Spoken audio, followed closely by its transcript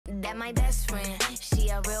That my best friend, she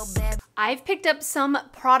a real bad. I've picked up some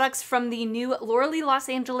products from the new Laura Lee Los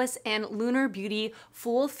Angeles and Lunar Beauty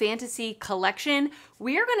Full Fantasy collection.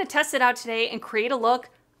 We are going to test it out today and create a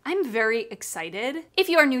look. I'm very excited. If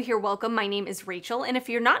you are new here, welcome. My name is Rachel, and if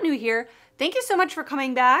you're not new here, thank you so much for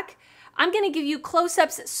coming back. I'm gonna give you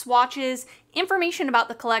close-ups, swatches, information about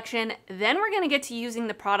the collection, then we're gonna get to using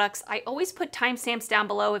the products. I always put timestamps down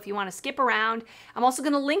below if you wanna skip around. I'm also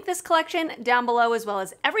gonna link this collection down below as well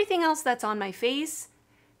as everything else that's on my face.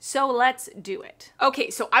 So let's do it. Okay,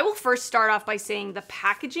 so I will first start off by saying the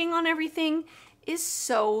packaging on everything is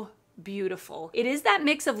so beautiful. It is that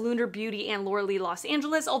mix of Lunar Beauty and Laura Lee Los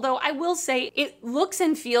Angeles, although I will say it looks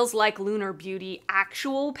and feels like Lunar Beauty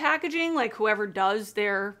actual packaging, like whoever does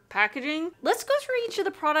their packaging. Let's go through each of the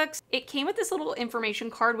products. It came with this little information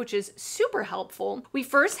card, which is super helpful. We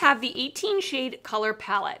first have the 18 shade color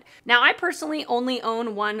palette. Now, I personally only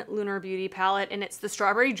own one Lunar Beauty palette, and it's the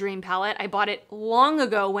Strawberry Dream palette. I bought it long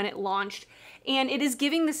ago when it launched, and it is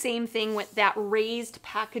giving the same thing with that raised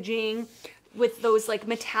packaging, with those like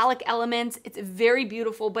metallic elements. It's very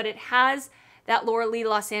beautiful, but it has that Laura Lee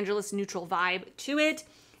Los Angeles neutral vibe to it.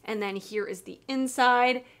 And then here is the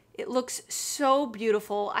inside. It looks so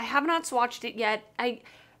beautiful. I have not swatched it yet.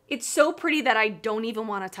 It's so pretty that I don't even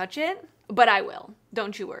want to touch it, but I will,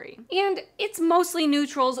 don't you worry. And it's mostly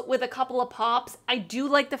neutrals with a couple of pops. I do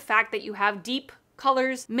like the fact that you have deep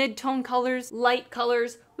colors, mid-tone colors, light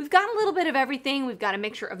colors. We've got a little bit of everything. We've got a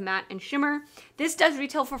mixture of matte and shimmer. This does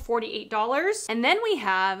retail for $48. And then we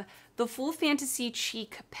have the Full Fantasy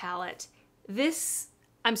Cheek palette. This,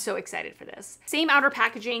 I'm so excited for this. Same outer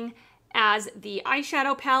packaging as the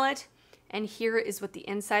eyeshadow palette. And here is what the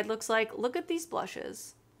inside looks like. Look at these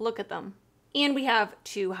blushes. Look at them. And we have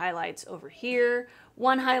two highlights over here.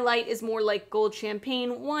 One highlight is more like gold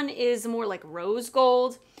champagne. One is more like rose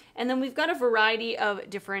gold. And then we've got a variety of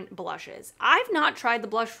different blushes. I've not tried the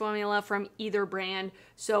blush formula from either brand,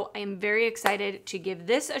 so I am very excited to give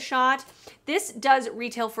this a shot. This does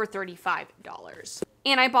retail for $35.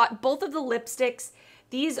 And I bought both of the lipsticks.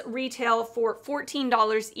 These retail for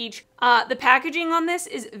 $14 each. The packaging on this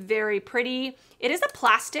is very pretty. It is a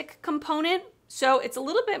plastic component, so it's a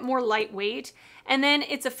little bit more lightweight. And then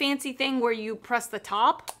it's a fancy thing where you press the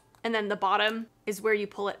top and then the bottom is where you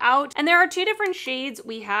pull it out. And there are two different shades.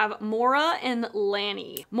 We have Maura and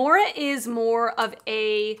Lanny. Maura is more of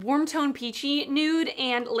a warm tone peachy nude,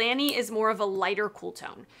 and Lanny is more of a lighter cool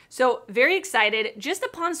tone. So very excited. Just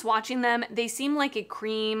upon swatching them, they seem like a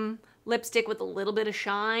cream lipstick with a little bit of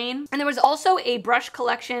shine. And there was also a brush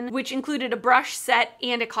collection, which included a brush set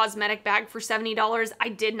and a cosmetic bag for $70. I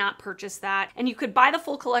did not purchase that. And you could buy the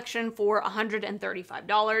full collection for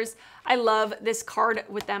 $135. I love this card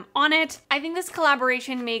with them on it. I think this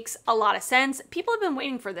collaboration makes a lot of sense. People have been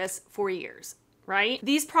waiting for this for years, right?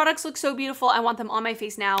 These products look so beautiful. I want them on my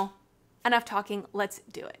face now. Enough talking, let's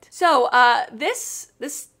do it. So this,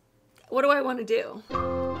 what do I want to do?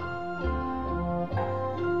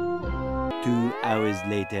 2 hours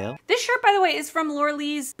later. This shirt, by the way, is from Laura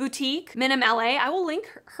Lee's boutique, Minim LA. I will link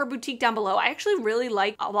her boutique down below. I actually really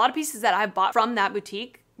like a lot of pieces that I've bought from that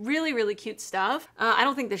boutique. Really, really cute stuff. I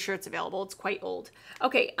don't think this shirt's available. It's quite old.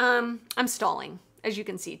 Okay, I'm stalling, as you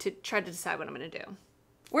can see, to try to decide what I'm gonna do.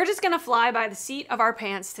 We're just gonna fly by the seat of our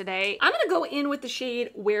pants today. I'm gonna go in with the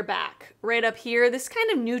shade Wear Back, right up here. This kind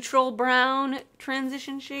of neutral brown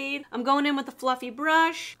transition shade. I'm going in with a fluffy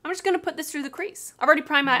brush. I'm just gonna put this through the crease. I've already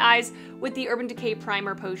primed my eyes with the Urban Decay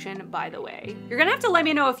Primer Potion, by the way. You're gonna have to let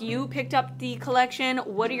me know if you picked up the collection.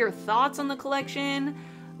 What are your thoughts on the collection?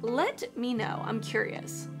 Let me know, I'm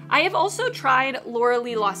curious. I have also tried Laura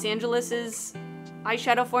Lee Los Angeles's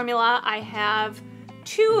eyeshadow formula. I have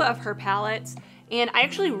 2 of her palettes, and I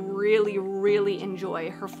actually really, really enjoy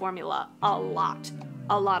her formula a lot,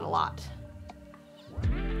 a lot, a lot.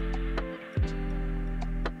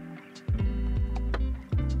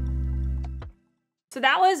 So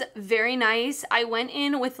that was very nice. I went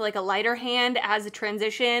in with like a lighter hand as a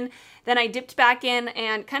transition, then I dipped back in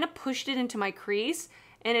and kind of pushed it into my crease,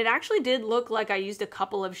 and it actually did look like I used a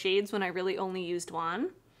couple of shades when I really only used one.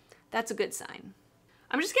 That's a good sign.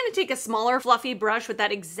 I'm just gonna take a smaller fluffy brush with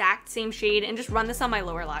that exact same shade and just run this on my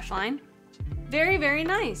lower lash line. Very, very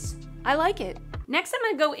nice. I like it. Next, I'm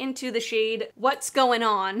gonna go into the shade What's Going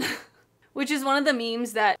On, which is one of the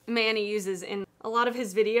memes that Manny uses in a lot of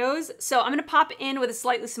his videos. So I'm gonna pop in with a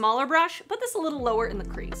slightly smaller brush, put this a little lower in the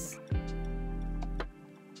crease.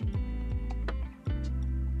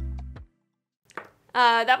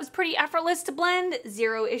 That was pretty effortless to blend,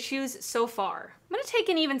 0 issues so far. I'm gonna take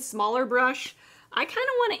an even smaller brush. I kind of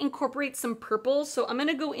want to incorporate some purple, so I'm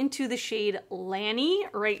gonna go into the shade Lanny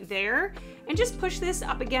right there and just push this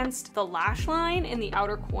up against the lash line in the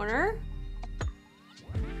outer corner.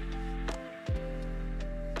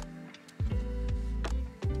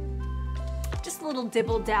 Just a little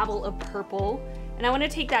dibble dabble of purple. And I want to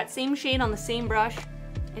take that same shade on the same brush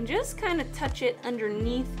and just kind of touch it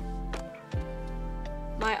underneath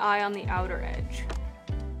my eye on the outer edge.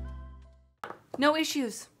 No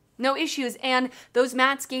issues, no issues. And those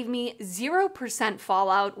mattes gave me 0%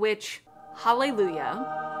 fallout, which,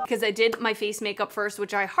 hallelujah, because I did my face makeup first,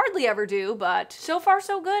 which I hardly ever do, but so far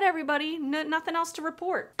so good, everybody. Nothing else to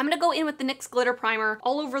report. I'm gonna go in with the NYX Glitter Primer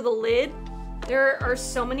all over the lid. There are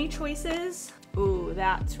so many choices. Ooh,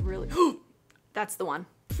 that's really, that's the one.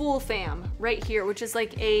 Full Fam right here, which is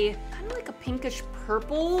like a, kind of like a pinkish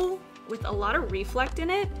purple with a lot of reflect in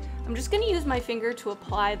it. I'm just gonna use my finger to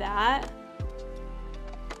apply that.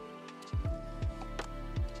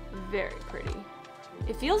 Very pretty.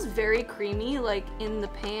 It feels very creamy, like in the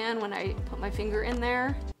pan when I put my finger in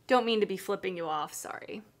there. Don't mean to be flipping you off,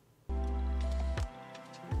 sorry.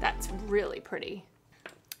 That's really pretty.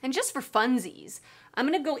 And just for funsies, I'm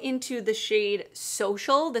gonna go into the shade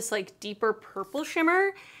Social, this like deeper purple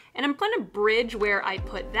shimmer, and I'm gonna bridge where I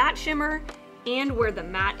put that shimmer and where the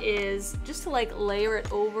matte is, just to like layer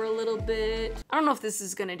it over a little bit. I don't know if this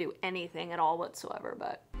is gonna do anything at all whatsoever,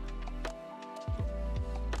 but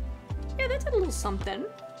yeah, that's a little something.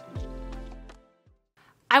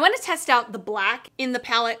 I want to test out the black in the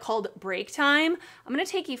palette called Break Time. I'm going to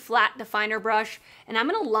take a flat definer brush and I'm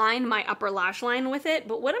going to line my upper lash line with it.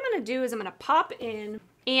 But what I'm going to do is I'm going to pop in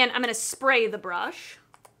and I'm going to spray the brush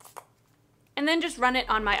and then just run it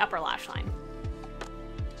on my upper lash line.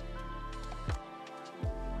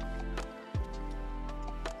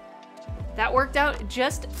 That worked out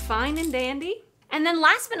just fine and dandy. And then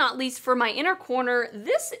last but not least, for my inner corner,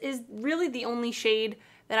 this is really the only shade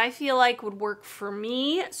that I feel like would work for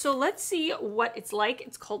me. So let's see what it's like.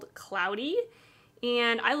 It's called Cloudy,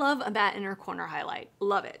 and I love a matte inner corner highlight.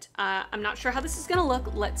 Love it. I'm not sure how this is gonna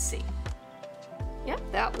look. Let's see. Yep,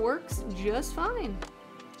 that works just fine.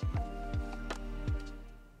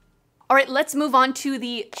 All right, let's move on to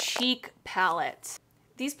the Cheek palette.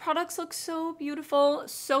 These products look so beautiful,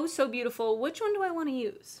 so beautiful. Which one do I wanna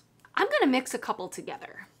use? I'm gonna mix a couple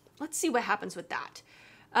together. Let's see what happens with that.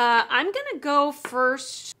 I'm gonna go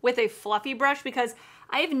first with a fluffy brush because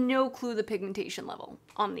I have no clue the pigmentation level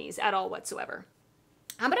on these at all whatsoever.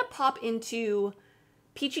 I'm gonna pop into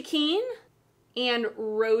Peachy Keen and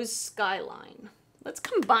Rose Skyline. Let's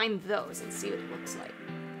combine those and see what it looks like.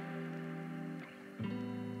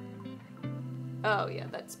 Oh yeah,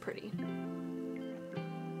 that's pretty.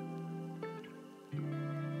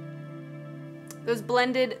 Those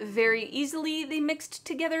blended very easily. They mixed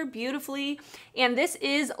together beautifully. And this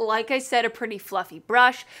is, like I said, a pretty fluffy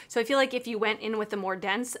brush. So I feel like if you went in with a more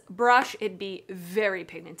dense brush, it'd be very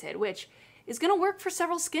pigmented, which is gonna work for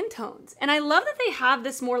several skin tones. And I love that they have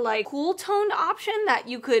this more like cool toned option that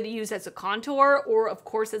you could use as a contour or of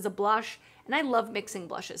course as a blush. And I love mixing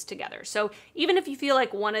blushes together. So even if you feel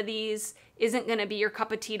like one of these isn't gonna be your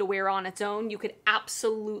cup of tea to wear on its own, you could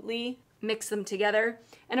absolutely mix them together.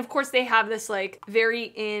 And of course they have this like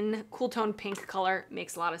very in cool tone pink color,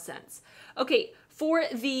 makes a lot of sense. Okay, for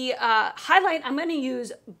the highlight, I'm gonna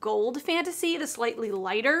use Gold Fantasy, the slightly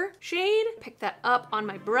lighter shade. Pick that up on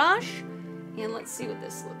my brush and let's see what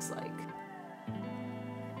this looks like.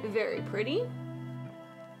 Very pretty.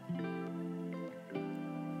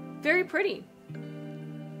 Very pretty.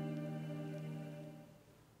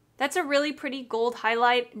 That's a really pretty gold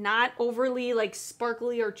highlight, not overly like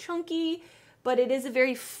sparkly or chunky, but it is a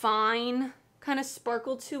very fine kind of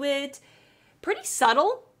sparkle to it. Pretty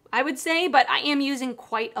subtle, I would say, but I am using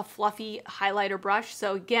quite a fluffy highlighter brush.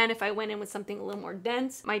 So again, if I went in with something a little more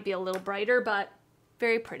dense, might be a little brighter, but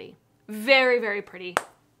very pretty. Very pretty.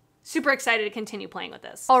 Super excited to continue playing with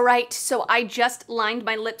this. All right, so I just lined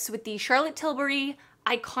my lips with the Charlotte Tilbury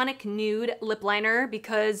Iconic Nude Lip Liner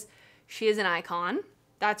because she is an icon.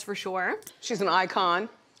 That's for sure. She's an icon,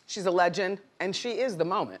 she's a legend, and she is the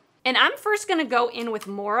moment. And I'm first gonna go in with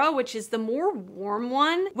Maura, which is the more warm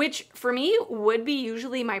one, which for me would be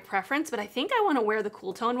usually my preference, but I think I wanna wear the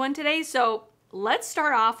cool tone one today. So let's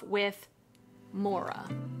start off with Maura.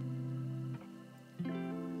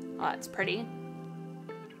 Oh, that's pretty.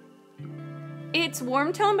 It's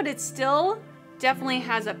warm tone, but it still definitely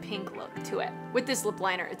has a pink look to it. With this lip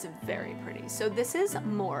liner, it's very pretty. So this is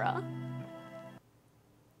Maura.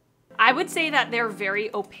 I would say that they're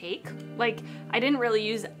very opaque. Like, I didn't really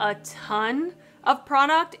use a ton of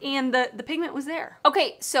product and the pigment was there.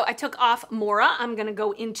 Okay, so I took off Maura. I'm gonna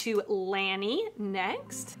go into Lanny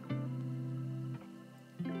next.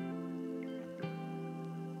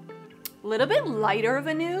 A little bit lighter of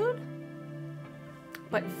a nude,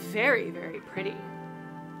 but very, very pretty.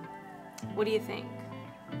 What do you think?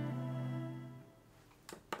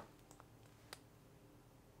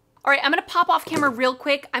 All right, I'm gonna pop off camera real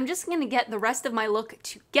quick. I'm just gonna get the rest of my look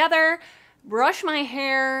together, brush my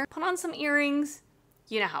hair, put on some earrings.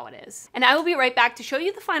 You know how it is. And I will be right back to show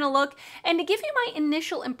you the final look and to give you my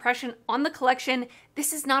initial impression on the collection.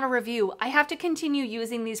 This is not a review. I have to continue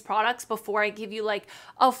using these products before I give you like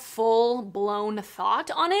a full-blown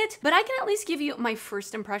thought on it, but I can at least give you my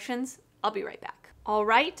first impressions. I'll be right back. All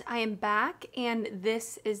right, I am back and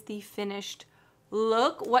this is the finished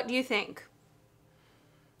look. What do you think?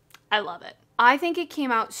 I love it. I think it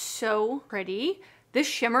came out so pretty. This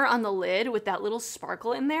shimmer on the lid with that little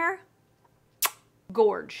sparkle in there,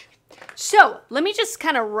 gorge. So let me just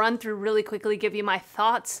kind of run through really quickly, give you my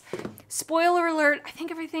thoughts. Spoiler alert, I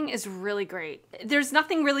think everything is really great. There's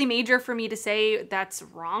nothing really major for me to say that's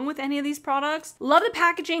wrong with any of these products. Love the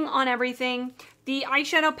packaging on everything. The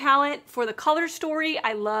eyeshadow palette for the color story,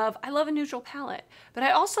 I love a neutral palette, but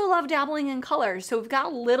I also love dabbling in colors. So we've got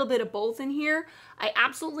a little bit of both in here. I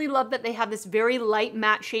absolutely love that they have this very light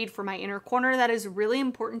matte shade for my inner corner. That is really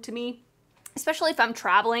important to me, especially if I'm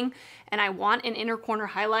traveling and I want an inner corner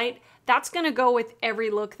highlight. That's gonna go with every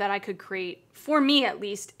look that I could create, for me at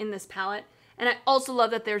least, in this palette. And I also love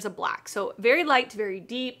that there's a black. So very light to very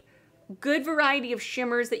deep, good variety of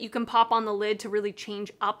shimmers that you can pop on the lid to really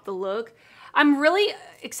change up the look. I'm really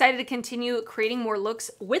excited to continue creating more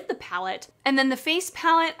looks with the palette. And then the face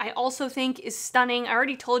palette, I also think is stunning. I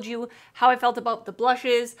already told you how I felt about the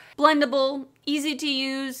blushes. Blendable, easy to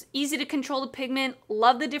use, easy to control the pigment,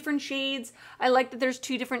 love the different shades. I like that there's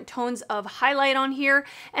 2 different tones of highlight on here.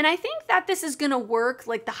 And I think that this is gonna work,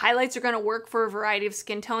 like the highlights are gonna work for a variety of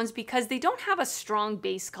skin tones because they don't have a strong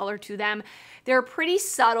base color to them. They're pretty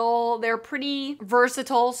subtle, they're pretty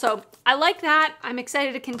versatile. So I like that. I'm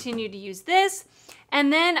excited to continue to use this.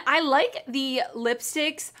 And then I like the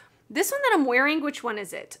lipsticks. This one that I'm wearing, which one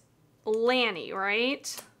is it? Lanny,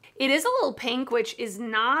 right? It is a little pink, which is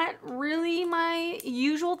not really my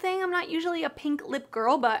usual thing. I'm not usually a pink lip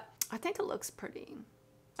girl, but I think it looks pretty.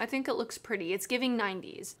 I think it looks pretty. It's giving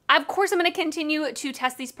 90s. Of course, I'm gonna continue to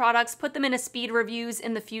test these products, put them in a speed reviews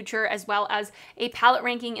in the future, as well as a palette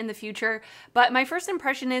ranking in the future. But my first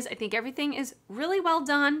impression is I think everything is really well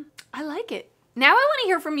done. I like it. Now I wanna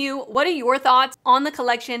hear from you. What are your thoughts on the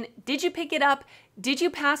collection? Did you pick it up? Did you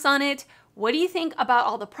pass on it? What do you think about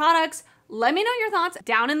all the products? Let me know your thoughts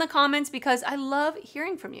down in the comments because I love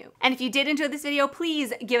hearing from you. And if you did enjoy this video,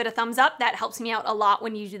 please give it a thumbs up. That helps me out a lot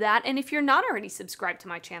when you do that. And if you're not already subscribed to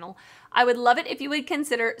my channel, I would love it if you would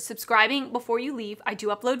consider subscribing before you leave. I do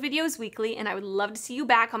upload videos weekly and I would love to see you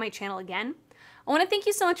back on my channel again. I want to thank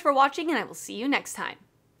you so much for watching and I will see you next time.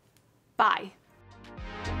 Bye.